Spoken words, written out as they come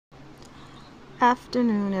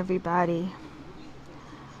Afternoon, everybody.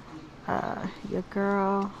 Your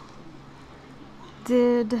girl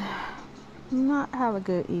did not have a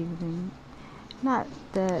good evening. Not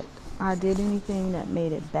that I did anything that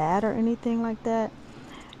made it bad or anything like that.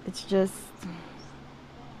 It's just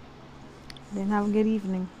didn't have a good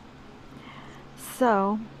evening.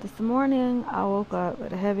 So this morning I woke up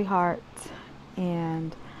with a heavy heart,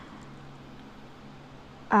 and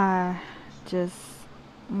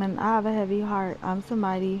when I have a heavy heart, I'm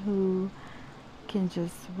somebody who can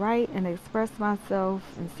just write and express myself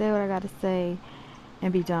and say what I gotta say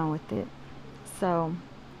and be done with it. So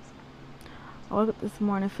I woke up this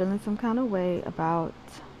morning feeling some kind of way about,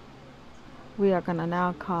 we are gonna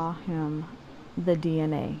now call him the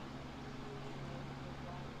DNA.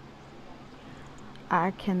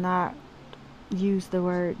 I cannot use the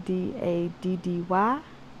word DADDY,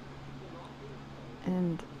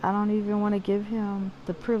 and I don't even want to give him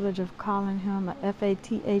the privilege of calling him a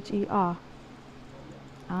FATHER. I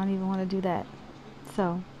don't even want to do that.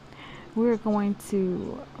 So we're going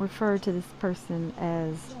to refer to this person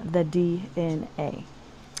as the DNA,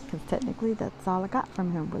 because technically that's all I got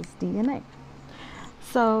from him was DNA.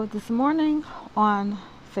 So this morning on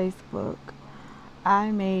Facebook,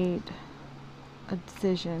 I made a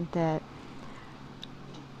decision that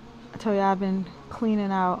I told you I've been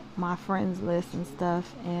cleaning out my friends list and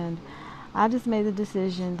stuff, and I just made the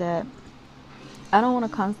decision that I don't want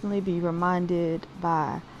to constantly be reminded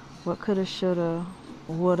by what coulda, shoulda,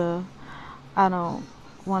 woulda. I don't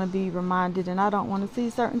want to be reminded, and I don't want to see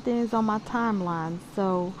certain things on my timeline.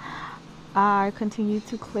 So I continue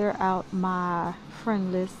to clear out my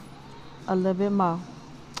friend list a little bit more.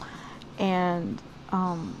 And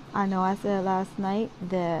I know I said last night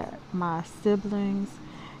that my siblings,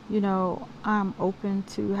 I'm open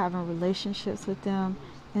to having relationships with them,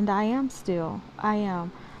 and I am.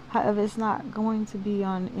 However, it's not going to be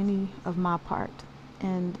on any of my part,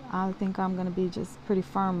 and I think I'm going to be just pretty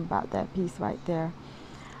firm about that piece right there.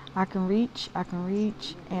 I can reach,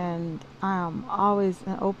 and I'm always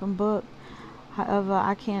an open book. However,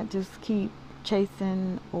 I can't just keep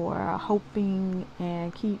chasing or hoping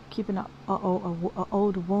and keeping a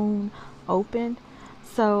old wound open.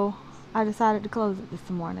 So I decided to close it this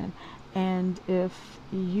morning. And if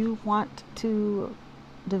you want to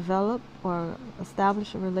develop or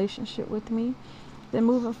establish a relationship with me, then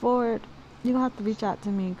moving forward, you're gonna have to reach out to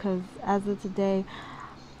me, because as of today,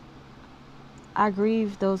 I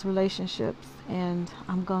grieve those relationships, and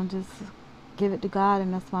I'm gonna just give it to God,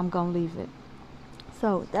 and that's why I'm gonna leave it.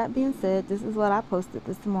 So with that being said, this is what I posted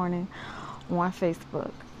this morning on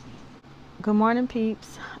Facebook. Good morning,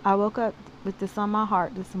 peeps. I woke up with this on my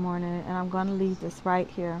heart this morning, and I'm going to leave this right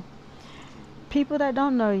here. People that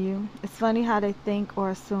don't know you, it's funny how they think or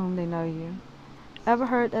assume they know you. Ever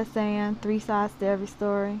heard that saying, 3 sides to every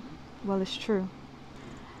story? Well, it's true.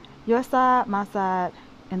 Your side, my side,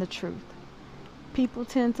 and the truth. People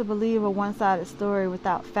tend to believe a one-sided story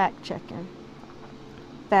without fact-checking.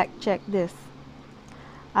 Fact check this.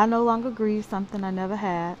 I no longer grieve something I never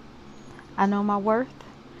had. I know my worth,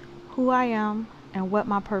 who I am, and what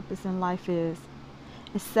my purpose in life is.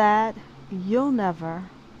 It's sad you'll never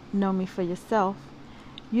know me for yourself.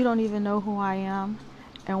 You don't even know who I am,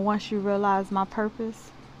 and once you realize my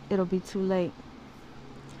purpose, it'll be too late.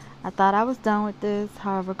 I thought I was done with this,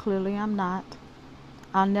 however, clearly I'm not.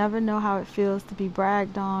 I'll never know how it feels to be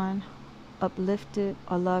bragged on, uplifted,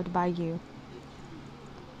 or loved by you.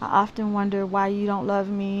 I often wonder why you don't love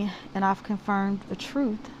me, and I've confirmed a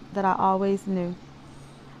truth that I always knew.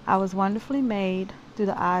 I was wonderfully made through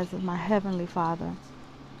the eyes of my heavenly Father,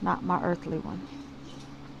 not my earthly one.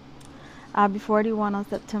 I'll be 41 on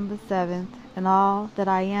September 7th, and all that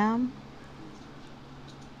I am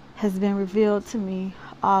has been revealed to me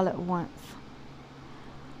all at once.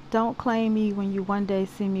 Don't claim me when you one day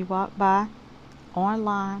see me walk by,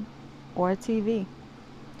 online, or TV.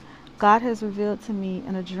 God has revealed to me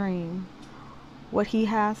in a dream what He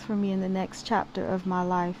has for me in the next chapter of my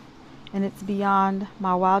life, and it's beyond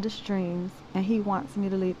my wildest dreams, and He wants me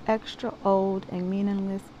to leave extra old and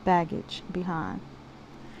meaningless baggage behind.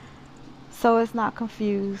 So as not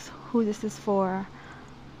confused who this is for,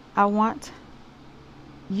 I want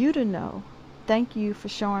you to know, thank you for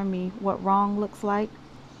showing me what wrong looks like,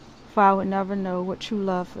 for I would never know what true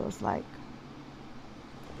love feels like.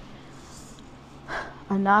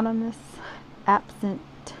 Anonymous, absent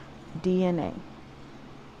DNA.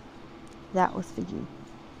 That was for you.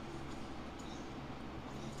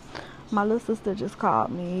 My little sister just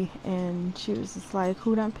called me, and she was just like,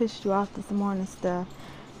 who done pissed you off this morning, Steph?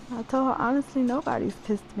 I told her, honestly, nobody's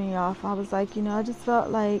pissed me off. I was like, I just felt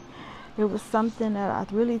like it was something that I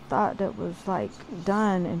really thought that was like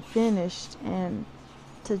done and finished, and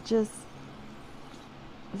to just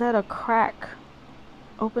let a crack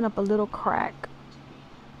open up, a little crack,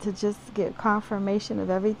 to just get confirmation of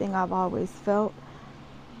everything I've always felt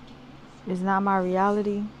is not my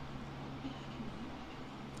reality.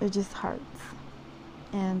 It just hurts.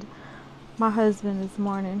 And my husband this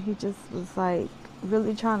morning, he just was like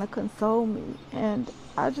really trying to console me, and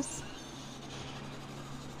I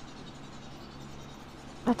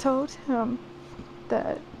told him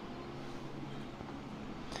that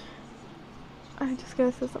I just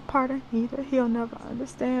guess it's a part of me that he'll never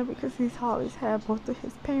understand, because he's always had both of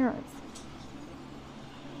his parents,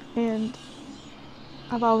 and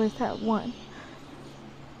I've always had one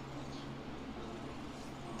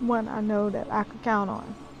I know that I could count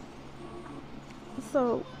on.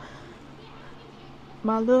 So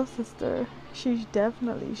my little sister, she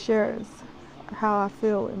definitely shares how I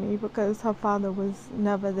feel with me, because her father was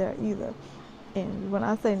never there either. And when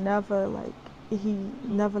I say never, like, he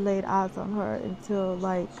never laid eyes on her until,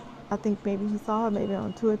 like, I think maybe he saw her maybe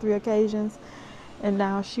on 2 or 3 occasions, and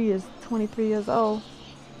now she is 23 years old.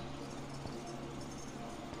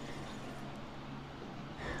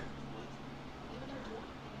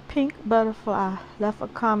 Pink Butterfly left a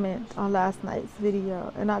comment on last night's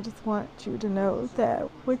video, and I just want you to know that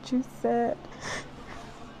what you said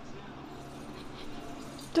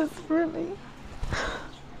just really,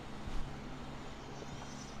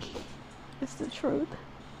 it's the truth.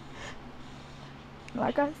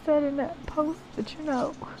 Like I said in that post, that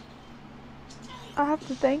I have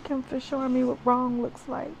to thank him for showing me what wrong looks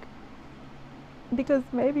like, because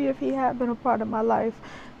maybe if he had been a part of my life,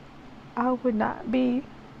 I would not be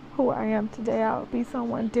who I am today. I would be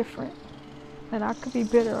someone different, and I could be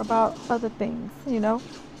bitter about other things,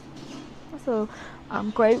 So I'm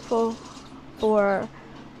grateful for,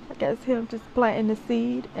 I guess, him just planting the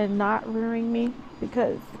seed and not rearing me,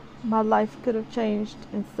 because my life could have changed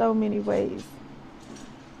in so many ways.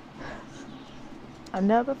 I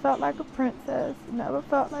never felt like a princess, never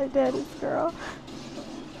felt like daddy's girl,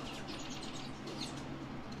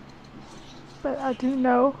 but I do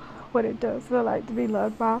know what it does feel like to be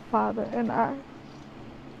loved by a father, and I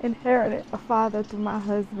inherited a father through my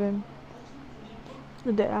husband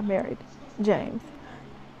the day I married James.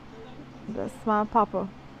 That's my papa.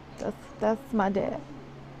 That's my dad.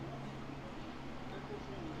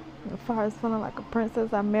 As far as feeling like a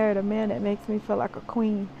princess, I married a man that makes me feel like a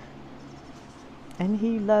queen, and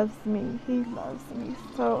he loves me. He loves me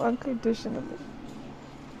so unconditionally.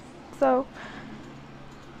 So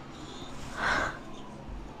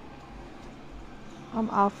I'm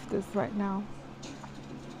off this right now.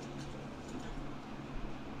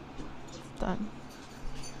 It's done.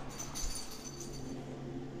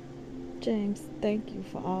 James, thank you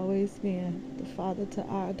for always being the father to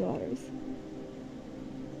our daughters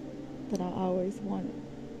that I always wanted.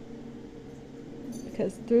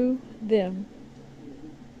 Because through them,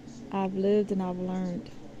 I've lived and I've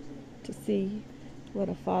learned to see what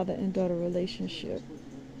a father and daughter relationship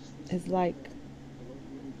is like,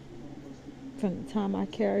 from the time I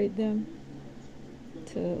carried them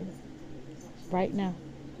to right now.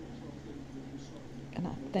 And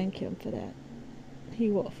I thank him for that. He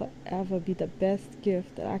will forever be the best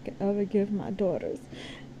gift that I could ever give my daughters,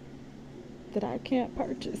 that I can't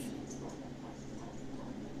purchase.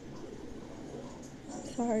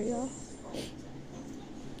 Sorry, y'all.